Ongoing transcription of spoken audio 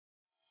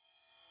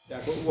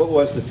Jack, what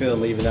was the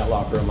feeling leaving that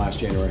locker room last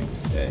January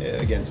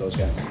against those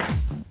guys?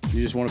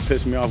 You just want to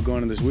piss me off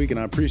going into this week, and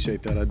I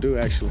appreciate that. I do,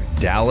 actually.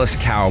 Dallas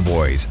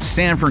Cowboys,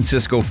 San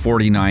Francisco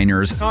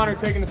 49ers. Honor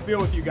taking the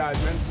field with you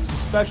guys, man. This is a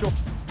special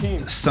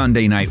team.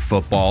 Sunday Night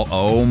Football,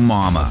 oh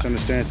mama. Just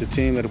understand it's a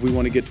team that if we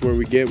want to get to where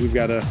we get, we've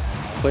got to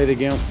play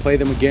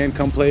them again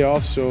come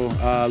playoffs. So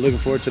looking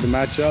forward to the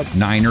matchup.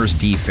 Niners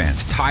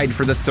defense, tied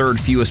for the third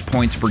fewest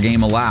points per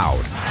game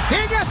allowed.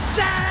 He gets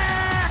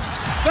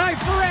sacked by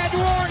Fred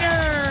Warner.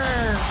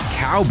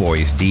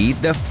 Cowboys D,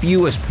 the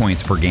fewest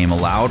points per game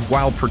allowed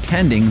while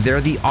pretending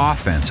they're the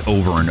offense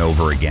over and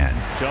over again.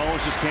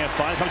 Jones just can't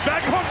find, comes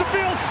back across the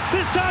field.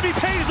 This time he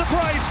pays the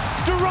price.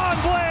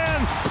 Deron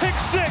Bland, pick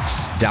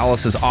six.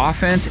 Dallas's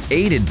offense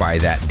aided by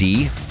that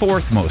D,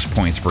 fourth most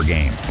points per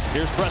game.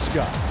 Here's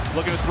Prescott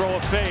looking to throw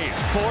a fade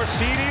for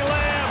CeeDee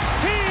Lamb.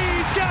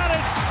 He's got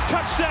it.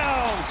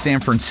 Touchdown. San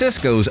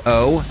Francisco's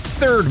O,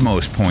 third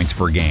most points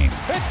per game.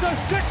 It's a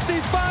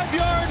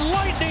 65-yard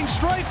lightning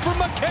strike from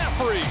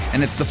McCaffrey.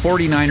 And it's the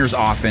 49ers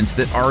offense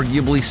that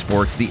arguably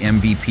sports the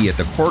MVP at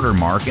the quarter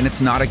mark, and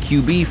it's not a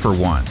QB for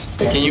once.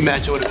 Can you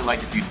imagine what it would be like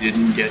if you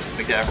didn't get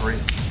McCaffrey?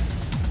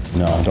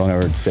 No, don't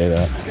ever say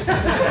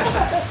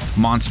that.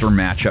 Monster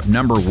matchup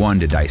number one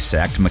to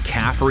dissect,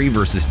 McCaffrey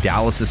versus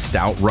Dallas's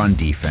stout run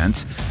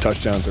defense.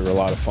 Touchdowns are a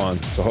lot of fun,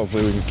 so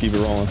hopefully we can keep it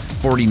rolling.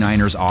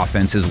 49ers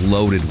offense is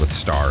loaded with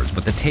stars,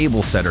 but the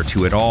table setter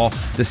to it all,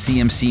 the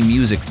CMC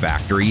Music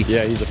Factory.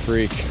 Yeah, he's a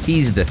freak.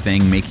 He's the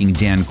thing making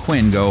Dan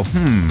Quinn go,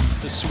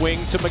 The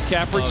swing to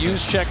McCaffrey,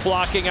 use check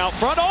blocking out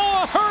front.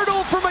 Oh, a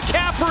hurdle for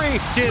McCaffrey.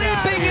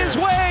 Leaping his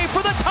way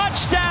for the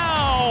touchdown.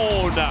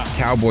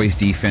 Cowboys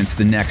defense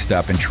the next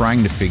up and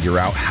trying to figure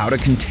out how to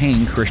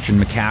contain Christian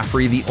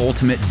McCaffrey, the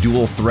ultimate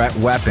dual threat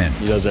weapon.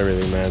 He does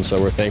everything, man,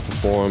 so we're thankful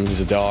for him. He's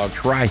a dog.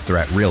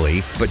 Tri-threat,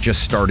 really, but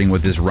just starting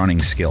with his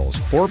running skills.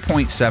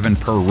 4.7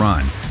 per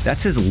run.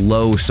 That's his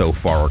low so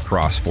far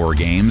across 4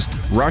 games.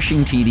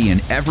 Rushing TD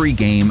in every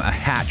game, a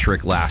hat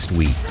trick last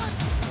week.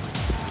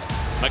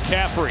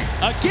 McCaffrey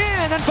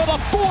again, and for the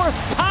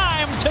 4th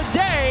time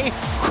today,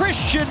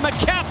 Christian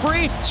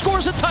McCaffrey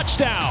scores a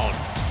touchdown.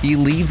 He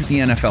leads the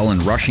NFL in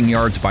rushing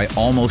yards by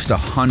almost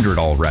 100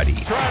 already.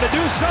 Trying to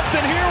do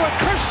something here with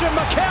Christian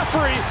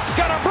McCaffrey.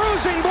 Got a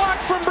bruising block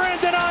from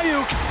Brandon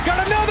Ayuk.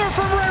 Got another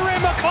from Ray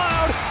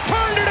McLeod.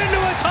 Turned it into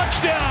a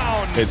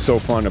touchdown. It's so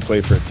fun to play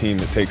for a team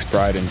that takes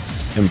pride in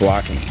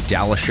blocking.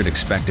 Dallas should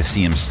expect to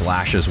see him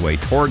slash his way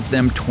towards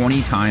them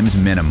 20 times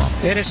minimum.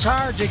 It is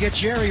hard to get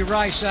Jerry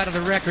Rice out of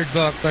the record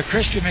book, but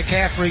Christian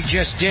McCaffrey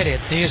just did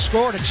it. He has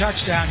scored a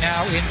touchdown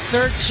now in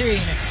 13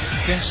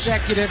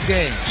 consecutive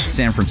games.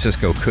 San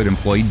Francisco could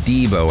employ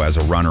Debo as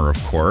a runner,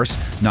 of course.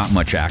 Not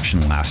much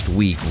action last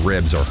week.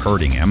 Ribs are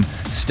hurting him.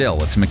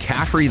 Still, it's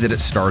McCaffrey that it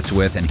starts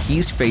with, and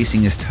he's facing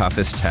his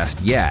toughest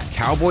test yet.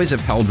 Cowboys have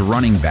held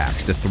running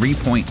backs to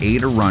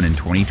 3.8 a run in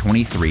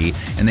 2023,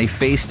 and they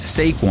faced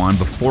Saquon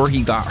before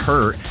he got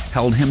hurt,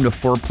 held him to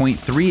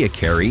 4.3 a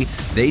carry.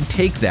 They'd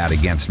take that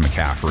against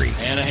McCaffrey.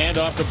 And a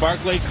handoff to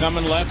Barkley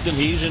coming left, and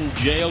he's in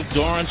jail.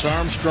 Dorrance,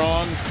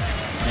 Armstrong,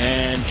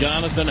 and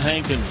Jonathan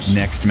Hankins.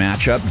 Next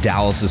matchup,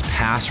 Dallas's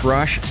pass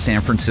rush,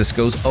 San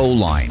Francisco's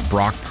O-line.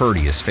 Brock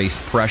Purdy has faced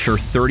pressure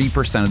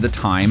 30% of the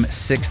time,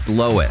 6th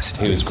lowest.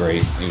 He was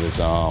great. He was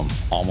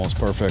almost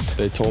perfect.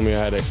 They told me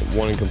I had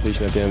one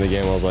incompletion at the end of the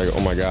game. I was like,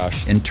 oh my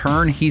gosh. In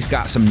turn, he's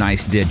got some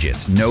nice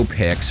digits. No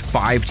picks,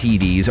 5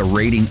 TDs, a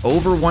rating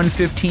over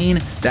 115.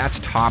 That's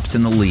tops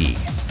in the league.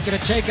 Gonna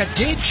take a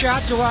deep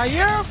shot to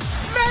Ayuk.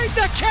 Made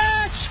the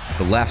catch!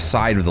 The left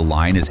side of the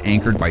line is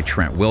anchored by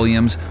Trent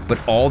Williams,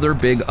 but all their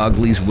big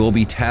uglies will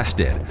be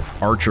tested.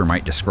 Archer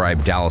might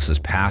describe Dallas's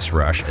pass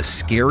rush as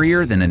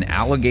scarier than an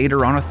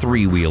alligator on a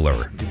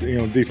 3-wheeler.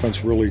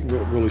 Defense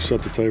really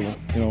set the table,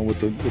 with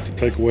the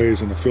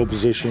takeaways and the field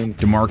position.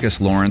 DeMarcus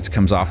Lawrence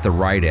comes off the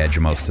right edge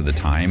most of the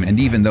time, and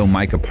even though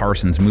Micah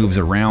Parsons moves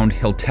around,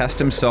 he'll test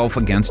himself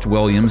against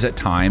Williams at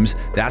times.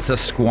 That's a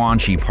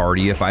squanchy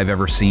party if I've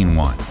ever seen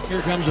one.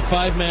 Here comes a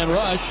 5-man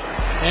rush,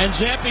 and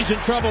Zappy's in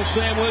trouble.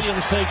 Sam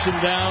Williams takes him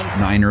down.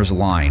 Niners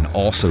line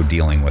also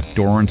dealing with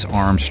Dorrance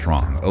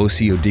Armstrong,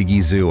 Osio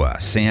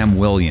Odigizua, Sam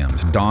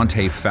Williams,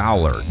 Dante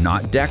Fowler,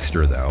 not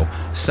Dexter though,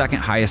 2nd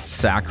highest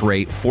sack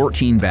rate,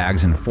 14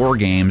 bags in 4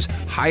 games,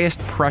 highest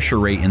pressure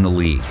rate in the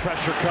league.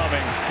 Pressure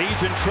coming,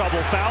 he's in trouble,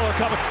 Fowler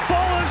coming,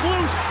 ball is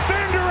loose,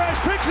 Van Der Esch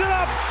picks it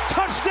up,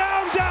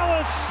 touchdown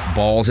Dallas!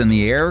 Balls in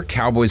the air,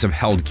 Cowboys have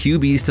held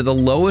QBs to the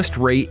lowest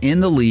rate in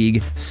the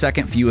league,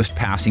 2nd fewest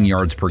passing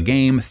yards per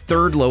game,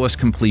 3rd lowest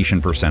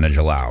completion percentage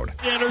allowed.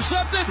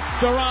 Intercepted,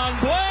 Deron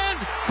Bland,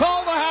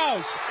 call the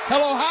house.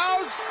 Hello,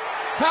 house.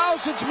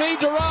 House, it's me,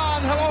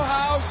 Duran. Hello,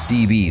 House.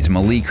 DBs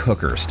Malik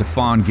Hooker,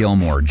 Stephon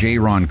Gilmore,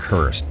 Jaron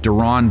Kearse,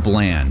 Deron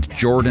Bland,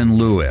 Jordan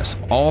Lewis,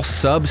 all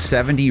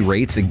sub-70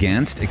 rates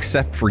against,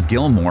 except for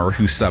Gilmore,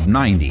 who's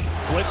sub-90.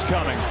 Blitz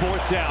coming,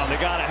 4th down. They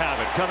got to have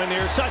it. Coming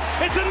near side.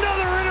 It's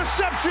another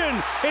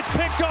interception. It's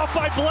picked off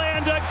by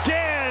Bland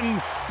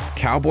again.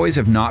 Cowboys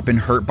have not been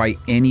hurt by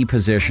any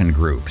position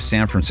group.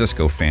 San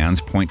Francisco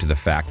fans point to the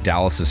fact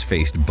Dallas has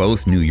faced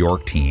both New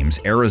York teams,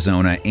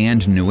 Arizona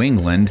and New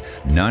England.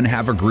 None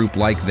have a group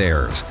like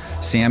theirs.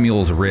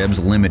 Samuel's ribs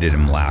limited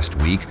him last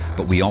week,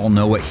 but we all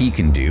know what he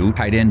can do.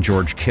 Tight end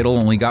George Kittle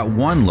only got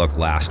 1 look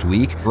last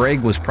week.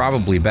 Greg was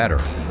probably better.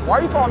 Why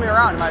are you following me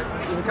around?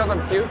 Is it because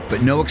I'm cute?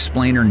 But no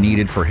explainer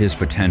needed for his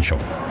potential.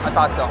 I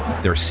thought so.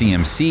 Their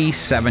CMC,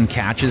 7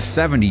 catches,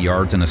 70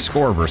 yards, and a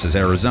score versus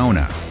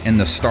Arizona. And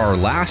the star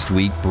last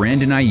week,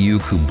 Brandon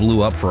Ayuk, who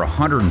blew up for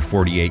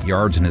 148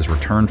 yards in his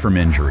return from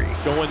injury.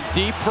 Going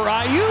deep for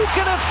Ayuk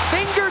and a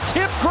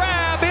fingertip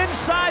grab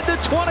inside the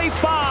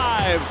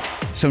 25.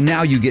 So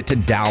now you get to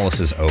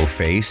Dallas's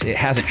O-face. It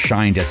hasn't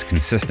shined as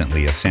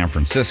consistently as San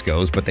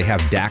Francisco's, but they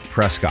have Dak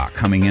Prescott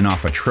coming in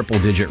off a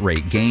triple-digit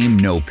rate game,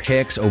 no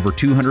picks, over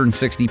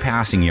 260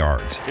 passing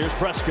yards. Here's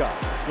Prescott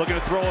looking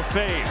to throw a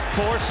fade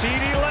for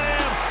CeeDee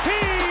Lamb.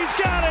 He's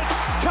got it.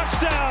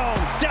 Touchdown,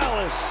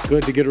 Dallas.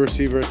 Good to get a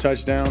receiver a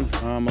touchdown.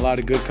 A lot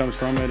of good comes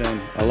from it,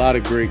 and a lot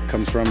of great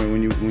comes from it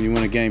when you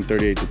win a game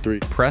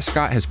 38-3.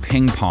 Prescott has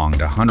ping-ponged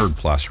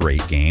 100-plus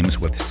rate games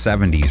with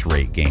 70s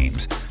rate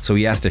games, so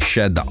he has to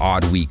shed the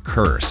odd week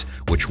curse,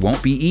 which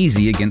won't be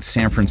easy against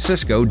San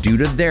Francisco due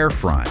to their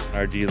front.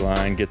 Our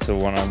D-line gets a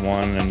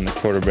one-on-one, and the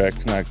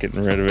quarterback's not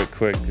getting rid of it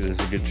quick. There's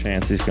a good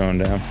chance he's going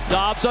down.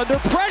 Dobbs under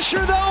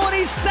pressure, though, and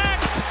he's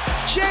sacked.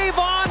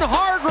 Javon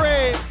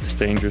Hargrave. It's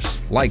dangerous.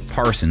 Like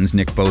Parsons,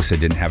 Nick Bosa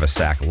didn't have a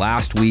sack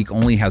last week,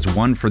 only has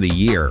 1 for the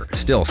year.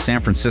 Still,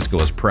 San Francisco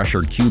has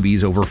pressured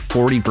QBs over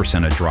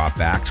 40% of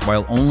dropbacks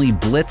while only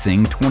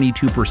blitzing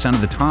 22% of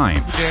the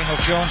time. Daniel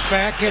Jones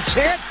back, gets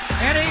hit,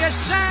 and he is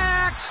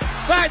sacked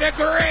by the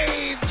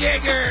grave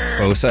digger.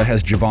 Bosa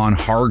has Javon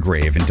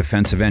Hargrave and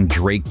defensive end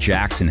Drake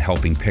Jackson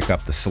helping pick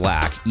up the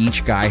slack.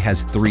 Each guy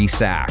has 3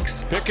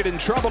 sacks. Pickett in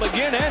trouble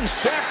again and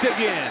sacked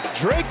again.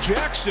 Drake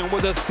Jackson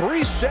with a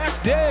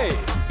 3-sack day.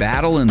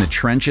 Battle in the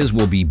trenches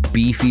will be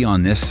beefy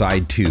on this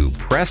side too.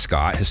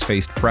 Prescott has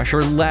faced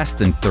pressure less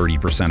than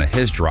 30% of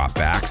his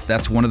dropbacks.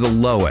 That's one of the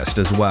lowest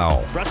as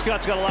well.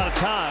 Prescott's got a lot of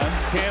time.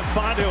 Can't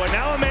find it. And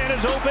now a man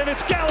is open.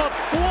 It's Gallup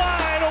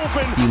wide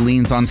open. He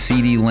leans on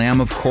CeeDee Lamb,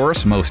 of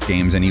course, most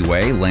games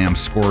anyway. Lamb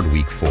scored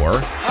week 4.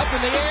 Up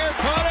in the air,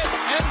 caught it,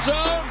 end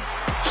zone,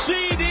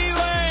 CeeDee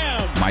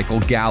Lamb. Michael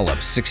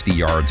Gallup, 60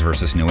 yards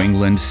versus New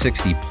England,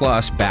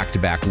 60-plus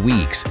back-to-back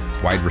weeks.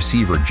 Wide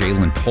receiver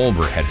Jalen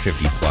Tolbert had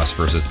 50-plus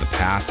versus the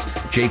Pats.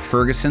 Jake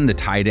Ferguson, the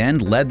tight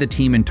end, led the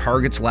team in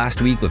targets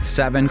last week with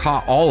 7,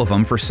 caught all of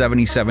them for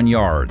 77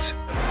 yards.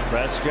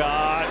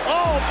 Prescott,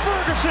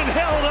 Ferguson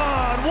held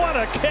on, what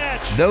a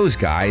catch! Those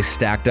guys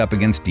stacked up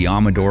against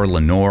Diamador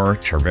Lenore,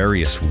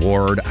 Charvarius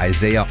Ward,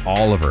 Isaiah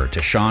Oliver,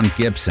 Tashawn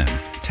Gibson,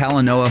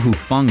 Talanoa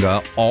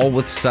Hufanga, all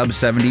with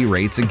sub-70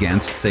 rates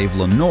against, save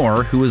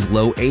Lenore, who is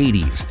low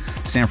 80s.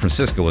 San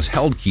Francisco has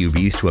held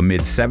QBs to a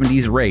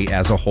mid-70s rate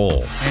as a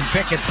whole. And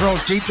Pickett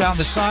throws deep down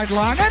the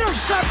sideline,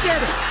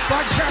 intercepted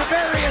by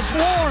Charvarius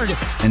Ward.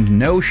 And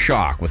no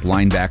shock with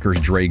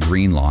linebackers Dre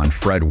Greenlaw and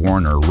Fred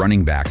Warner,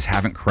 running backs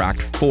haven't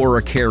cracked 4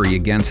 a carry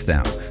against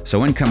them.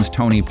 So in comes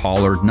Tony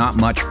Pollard, not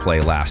much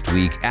play last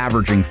week,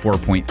 averaging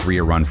 4.3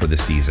 a run for the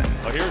season.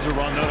 Oh, here's a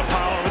run though to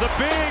Pollard with a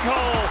big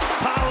hole.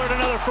 Pollard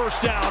another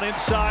first down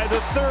inside the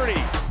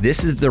 30.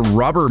 This is the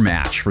rubber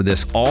match for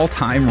this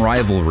all-time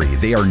rivalry.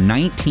 They are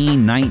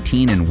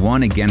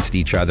 19-19-1 against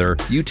each other.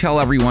 You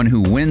tell everyone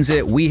who wins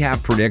it. We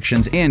have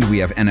predictions, and we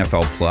have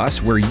NFL Plus,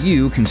 where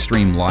you can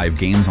stream live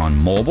games on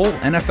mobile,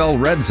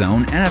 NFL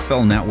RedZone,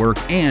 NFL Network,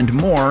 and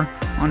more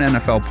on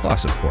NFL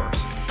Plus, of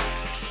course.